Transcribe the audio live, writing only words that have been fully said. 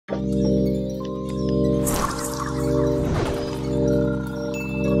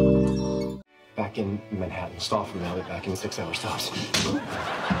back in Manhattan. Stall from now, back in 6-hour stops.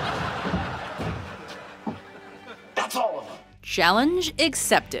 That's all of them. Challenge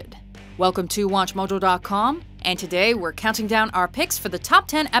accepted. Welcome to WatchMojo.com, and today we're counting down our picks for the top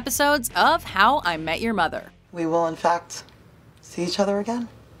 10 episodes of How I Met Your Mother. We will, in fact, see each other again?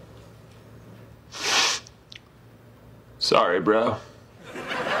 Sorry, bro.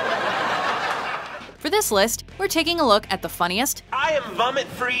 For this list, we're taking a look at the funniest. I am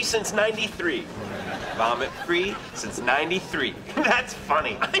vomit-free since '93. Vomit-free since '93. That's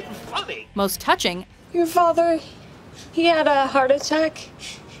funny. I'm funny. Most touching. Your father, he had a heart attack.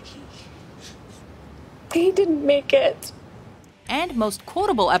 He didn't make it. And most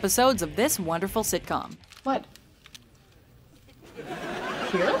quotable episodes of this wonderful sitcom. What?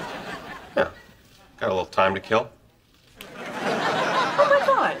 Here? Yeah. Got a little time to kill. Oh my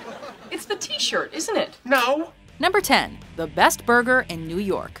god! It's the t-shirt, isn't it? No. Number 10, the best burger in New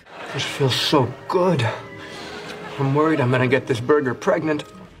York. This feels so good. I'm worried I'm gonna get this burger pregnant.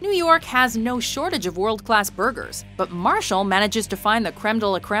 New York has no shortage of world-class burgers, but Marshall manages to find the creme de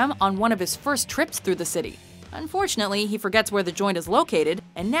la creme on one of his first trips through the city. Unfortunately, he forgets where the joint is located,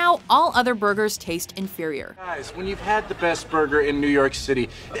 and now all other burgers taste inferior. Guys, when you've had the best burger in New York City,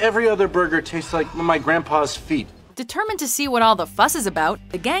 every other burger tastes like my grandpa's feet. Determined to see what all the fuss is about,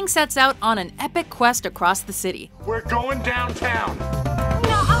 the gang sets out on an epic quest across the city. We're going downtown!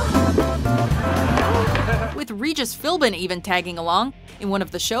 With Regis Philbin even tagging along in one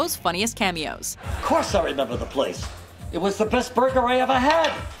of the show's funniest cameos. Of course I remember the place. It was the best burger I ever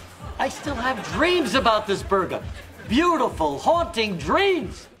had. I still have dreams about this burger. Beautiful, haunting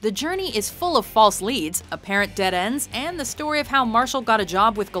dreams. The journey is full of false leads, apparent dead ends, and the story of how Marshall got a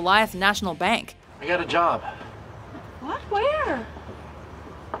job with Goliath National Bank. I got a job. What? Where?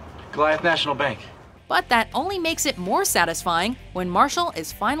 Goliath National Bank. But that only makes it more satisfying when Marshall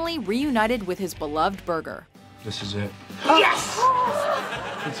is finally reunited with his beloved burger. This is it. Yes!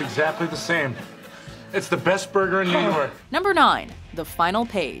 It's exactly the same. It's the best burger in New York. Number 9, the final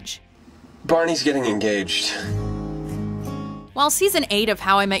page. Barney's getting engaged. While season 8 of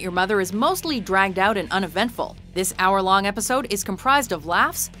How I Met Your Mother is mostly dragged out and uneventful, this hour-long episode is comprised of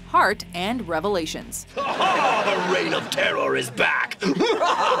laughs, heart, and revelations. The reign of terror is back.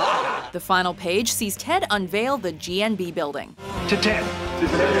 The final page sees Ted unveil the GNB building. To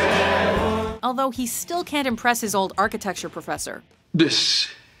 10. Although he still can't impress his old architecture professor. This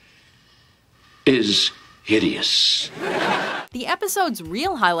is hideous. The episode's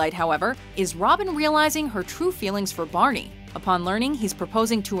real highlight, however, is Robin realizing her true feelings for Barney upon learning he's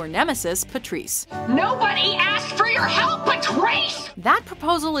proposing to her nemesis, Patrice. Nobody asked for your help, Patrice! That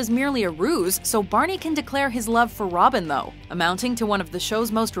proposal is merely a ruse so Barney can declare his love for Robin, though, amounting to one of the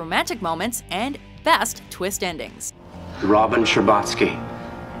show's most romantic moments and best twist endings. Robin Scherbatsky,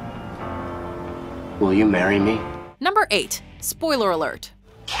 will you marry me? Number 8, spoiler alert.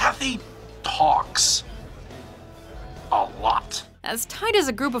 Kathy talks a lot. As tight as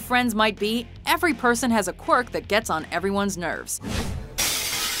a group of friends might be, every person has a quirk that gets on everyone's nerves.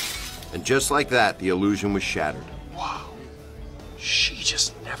 And just like that, the illusion was shattered. Wow. She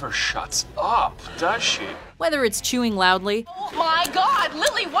just never shuts up, does she? Whether it's chewing loudly, Oh my god,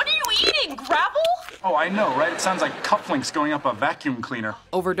 Lily, what are you eating? Gravel? Oh, I know, right? It sounds like cufflinks going up a vacuum cleaner.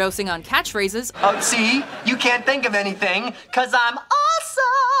 overdosing on catchphrases, See? You can't think of anything, 'cause I'm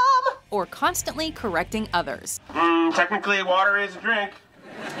awesome! or constantly correcting others. Technically, water is a drink.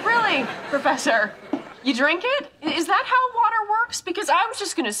 Really, Professor? You drink it? Is that how water works? Because I was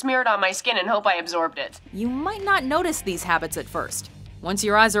just gonna smear it on my skin and hope I absorbed it. You might not notice these habits at first. Once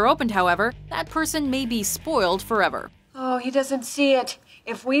your eyes are opened, however, that person may be spoiled forever. Oh, he doesn't see it.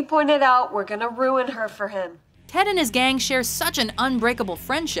 If we point it out, we're gonna ruin her for him. Ted and his gang share such an unbreakable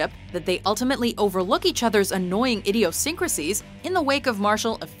friendship that they ultimately overlook each other's annoying idiosyncrasies in the wake of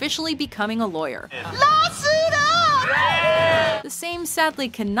Marshall officially becoming a lawyer. Lawsuit up! The same sadly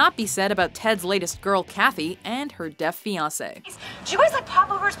cannot be said about Ted's latest girl, Kathy, and her deaf fiancé. Do you guys like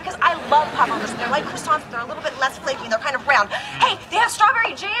popovers? Because I love popovers. They're like croissants, they're a little bit less flaky, and they're kind of round. Hey, they have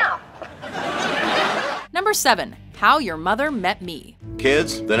strawberry jam! Number 7, How Your Mother Met Me.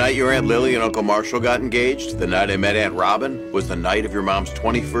 Kids, the night your Aunt Lily and Uncle Marshall got engaged, the night I met Aunt Robin, was the night of your mom's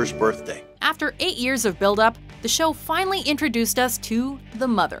 21st birthday. After 8 years of build-up, the show finally introduced us to the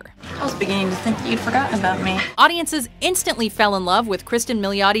mother. I was beginning to think you'd forgotten about me. Audiences instantly fell in love with Kristen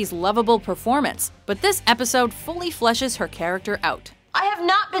Miliotti's lovable performance, but this episode fully fleshes her character out. I have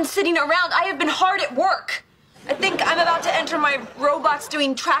not been sitting around. I have been hard at work. I think I'm about to enter my robots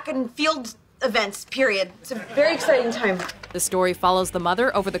doing track and field events, period. It's a very exciting time. The story follows the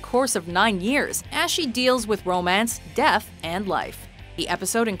mother over the course of 9 years as she deals with romance, death, and life. The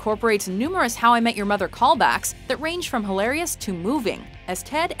episode incorporates numerous How I Met Your Mother callbacks that range from hilarious to moving, as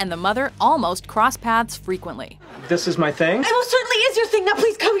Ted and the mother almost cross paths frequently. This is my thing? It most certainly is your thing. Now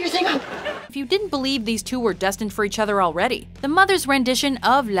please cover your thing up. If you didn't believe these two were destined for each other already, the mother's rendition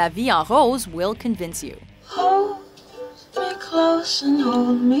of La Vie en Rose will convince you. Hold me close and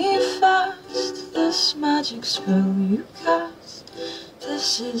hold me fast. This magic spell you cast.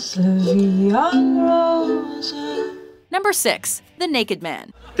 This is La Vie en Rose. Number 6. The Naked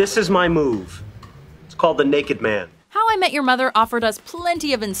Man. This is my move. It's called The Naked Man. How I Met Your Mother offered us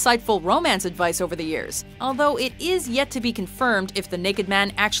plenty of insightful romance advice over the years, although it is yet to be confirmed if the Naked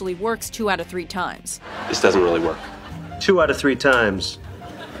Man actually works 2 out of 3 times. This doesn't really work. 2 out of 3 times.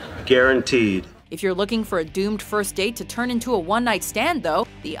 Guaranteed. If you're looking for a doomed first date to turn into a one-night stand, though,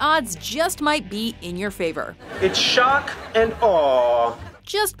 the odds just might be in your favor. It's shock and awe.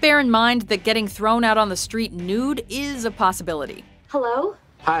 Just bear in mind that getting thrown out on the street nude is a possibility. Hello?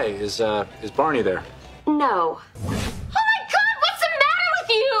 Hi, is Barney there? No. Oh my God, what's the matter with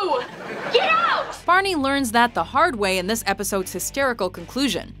you? Get out! Barney learns that the hard way in this episode's hysterical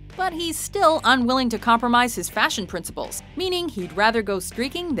conclusion, but he's still unwilling to compromise his fashion principles, meaning he'd rather go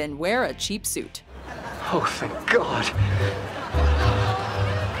streaking than wear a cheap suit. Oh, thank God.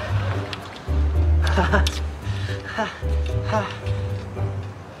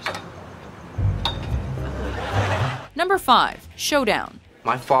 Number 5. Showdown.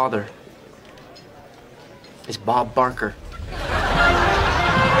 My father is Bob Barker.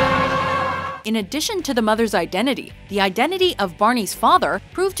 In addition to the mother's identity, the identity of Barney's father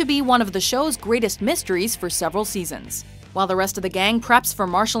proved to be one of the show's greatest mysteries for several seasons. While the rest of the gang preps for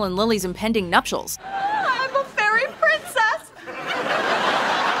Marshall and Lily's impending nuptials, I'm a fairy princess.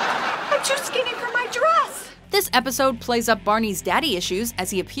 I'm too skinny for my dress. this episode plays up Barney's daddy issues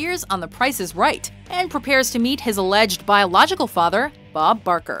as he appears on The Price is Right and prepares to meet his alleged biological father, Bob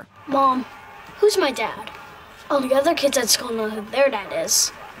Barker. Mom, who's my dad? All the other kids at school know who their dad is.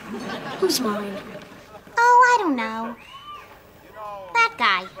 Who's mine? Oh, I don't know. That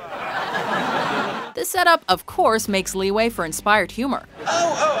guy. This setup, of course, makes leeway for inspired humor.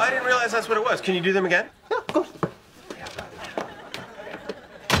 Oh, I didn't realize that's what it was. Can you do them again? Yeah, go.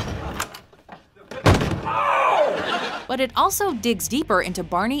 But it also digs deeper into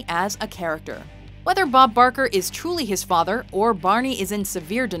Barney as a character. Whether Bob Barker is truly his father or Barney is in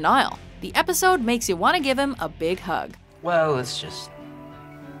severe denial, the episode makes you want to give him a big hug. Well, it's just...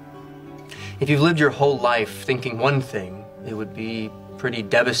 if you've lived your whole life thinking one thing, it would be pretty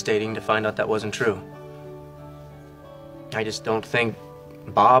devastating to find out that wasn't true. I just don't think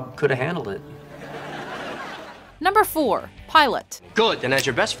Bob could have handled it. Number 4. Pilot. Good, and as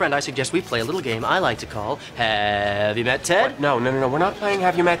your best friend, I suggest we play a little game I like to call Have You Met Ted? No, we're not playing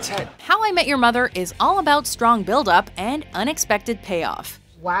Have You Met Ted. How I Met Your Mother is all about strong build-up and unexpected payoff.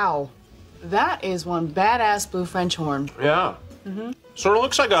 Wow, that is one badass blue French horn. Yeah. Sort of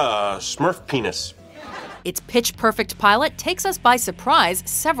looks like a Smurf penis. Its pitch-perfect pilot takes us by surprise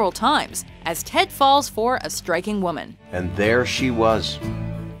several times as Ted falls for a striking woman. And there she was.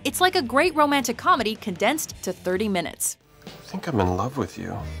 It's like a great romantic comedy condensed to 30 minutes. I think I'm in love with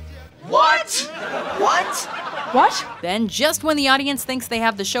you. What? What? Then, just when the audience thinks they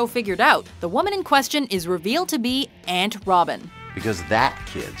have the show figured out, the woman in question is revealed to be Aunt Robin. Because that,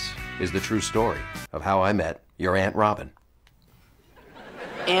 kids, is the true story of how I met your Aunt Robin.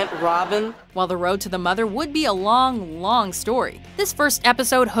 Aunt Robin? While the road to the mother would be a long, long story, this first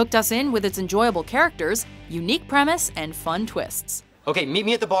episode hooked us in with its enjoyable characters, unique premise, and fun twists. Okay, meet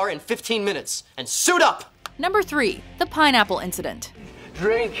me at the bar in 15 minutes, and suit up! Number 3. The Pineapple Incident.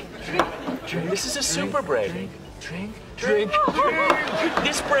 Drink. This is a super brain. Drink.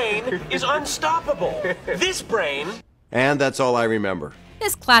 This brain is unstoppable. This brain. And that's all I remember.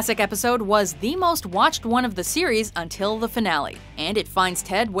 This classic episode was the most watched one of the series until the finale, and it finds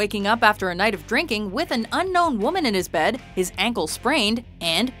Ted waking up after a night of drinking with an unknown woman in his bed, his ankle sprained,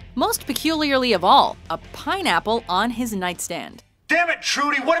 and, most peculiarly of all, a pineapple on his nightstand. Damn it,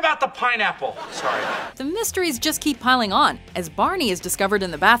 Trudy, what about the pineapple? Sorry. The mysteries just keep piling on, as Barney is discovered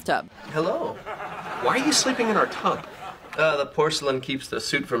in the bathtub. Hello. Why are you sleeping in our tub? The porcelain keeps the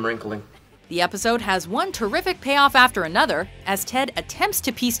suit from wrinkling. The episode has one terrific payoff after another, as Ted attempts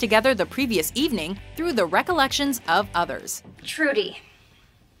to piece together the previous evening through the recollections of others. Trudy.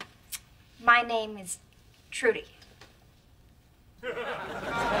 My name is Trudy.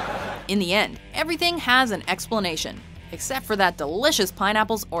 In the end, everything has an explanation, except for that delicious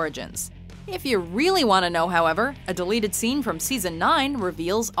pineapple's origins. If you really want to know, however, a deleted scene from Season 9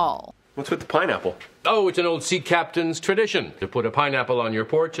 reveals all. What's with the pineapple? Oh, it's an old sea captain's tradition to put a pineapple on your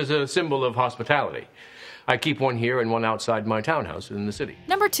porch as a symbol of hospitality. I keep one here and one outside my townhouse in the city.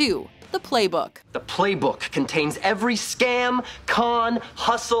 Number 2, the playbook. The playbook contains every scam, con,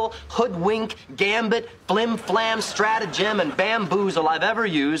 hustle, hoodwink, gambit, flim-flam, stratagem, and bamboozle I've ever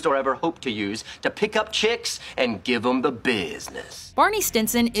used or ever hope to use to pick up chicks and give them the business. Barney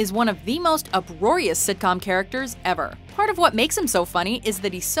Stinson is one of the most uproarious sitcom characters ever. Part of what makes him so funny is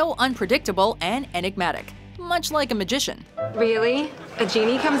that he's so unpredictable and enigmatic, much like a magician. Really? A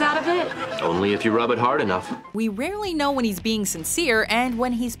genie comes out of it? Only if you rub it hard enough. We rarely know when he's being sincere and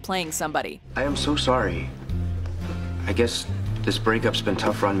when he's playing somebody. I am so sorry. I guess this breakup's been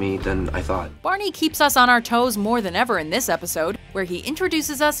tougher on me than I thought. Barney keeps us on our toes more than ever in this episode, where he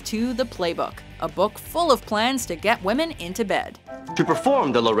introduces us to the playbook, a book full of plans to get women into bed. To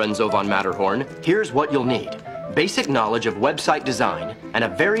perform the Lorenzo von Matterhorn, here's what you'll need. Basic knowledge of website design and a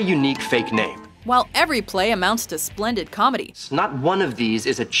very unique fake name. While every play amounts to splendid comedy, Not one of these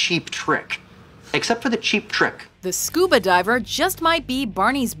is a cheap trick. Except for the cheap trick. the scuba diver just might be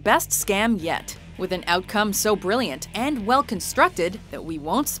Barney's best scam yet, with an outcome so brilliant and well constructed that we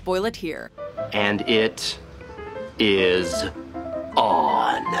won't spoil it here. And it is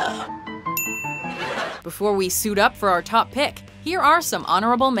on. Before we suit up for our top pick, here are some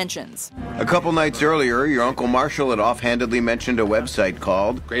honorable mentions. A couple nights earlier, your Uncle Marshall had offhandedly mentioned a website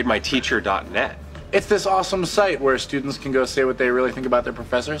called GradeMyTeacher.net. It's this awesome site where students can go say what they really think about their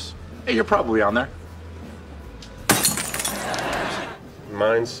professors. Hey, you're probably on there.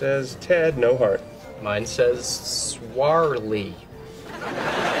 Mine says Ted, no heart. Mine says Swarly.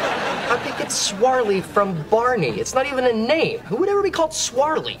 How could you get Swarly from Barney? It's not even a name. Who would ever be called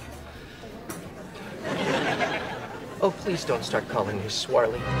Swarly? Oh, please don't start calling me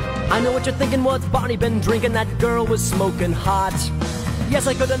Swarly. I know what you're thinking, what's Barney been drinking? That girl was smoking hot. Yes,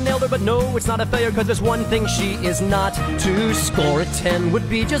 I could have nailed her, but no, it's not a failure, cause there's one thing she is not. To score a 10 would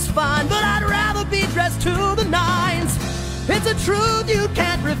be just fine, but I'd rather be dressed to the nines. It's a truth you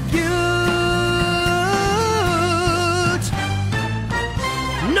can't refute.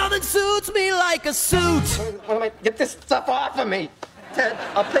 Nothing suits me like a suit. Get this stuff off of me. Ted,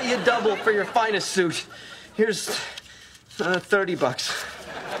 I'll pay you double for your finest suit. Here's $30.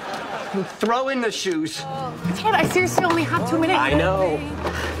 Throw in the shoes. Ted, I seriously only have 2 minutes. I know.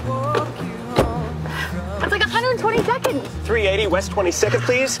 That's like 120 seconds. 380 West 22nd,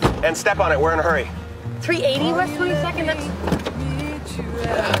 please, and step on it. We're in a hurry. 380 West 22nd.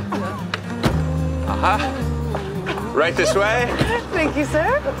 Uh-huh. Right this way. Thank you,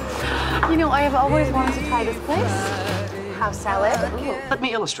 sir. You know, I have always wanted to try this place. House salad. Ooh. Let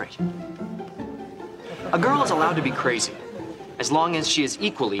me illustrate. A girl is allowed to be crazy, as long as she is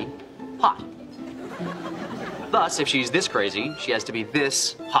equally hot. Thus, if she's this crazy, she has to be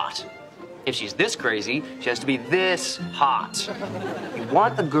this hot. If she's this crazy, she has to be this hot. You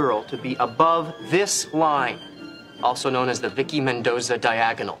want the girl to be above this line, also known as the Vicky Mendoza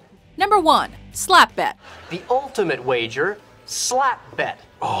diagonal. Number 1, slap bet. The ultimate wager, slap bet.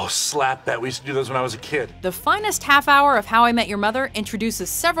 Oh, slap bet. We used to do those when I was a kid. The finest half hour of How I Met Your Mother introduces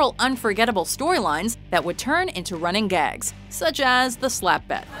several unforgettable storylines that would turn into running gags, such as the slap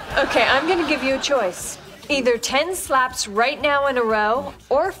bet. Okay, I'm gonna give you a choice. Either 10 slaps right now in a row,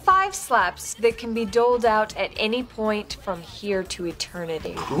 or 5 slaps that can be doled out at any point from here to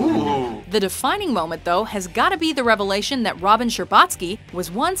eternity. Ooh. The defining moment, though, has got to be the revelation that Robin Scherbatsky was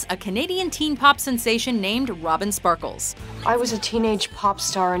once a Canadian teen pop sensation named Robin Sparkles. I was a teenage pop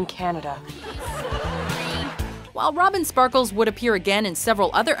star in Canada. While Robin Sparkles would appear again in several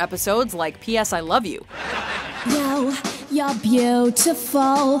other episodes like P.S. I Love You. Yo, you're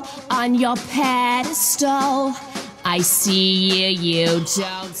beautiful on your pedestal. I see you, you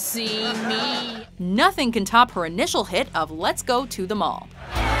don't see me. Nothing can top her initial hit of Let's Go to the Mall.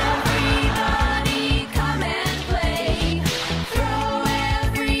 Everybody come and play. Throw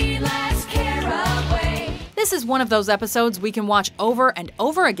every last care away. This is one of those episodes we can watch over and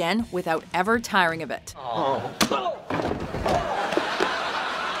over again without ever tiring of it. Oh.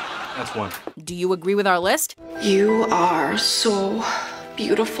 That's one. Do you agree with our list? You are so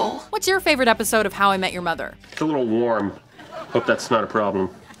beautiful. What's your favorite episode of How I Met Your Mother? It's a little warm. Hope that's not a problem.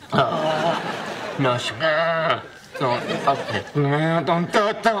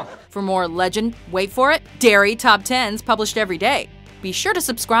 For more legend, wait for it, dairy top 10s published every day. Be sure to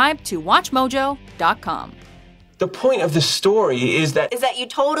subscribe to WatchMojo.com. The point of the story is that you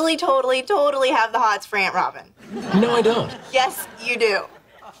totally have the hots for Aunt Robin. No, I don't. Yes, you do.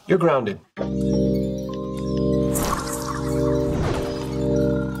 You're grounded.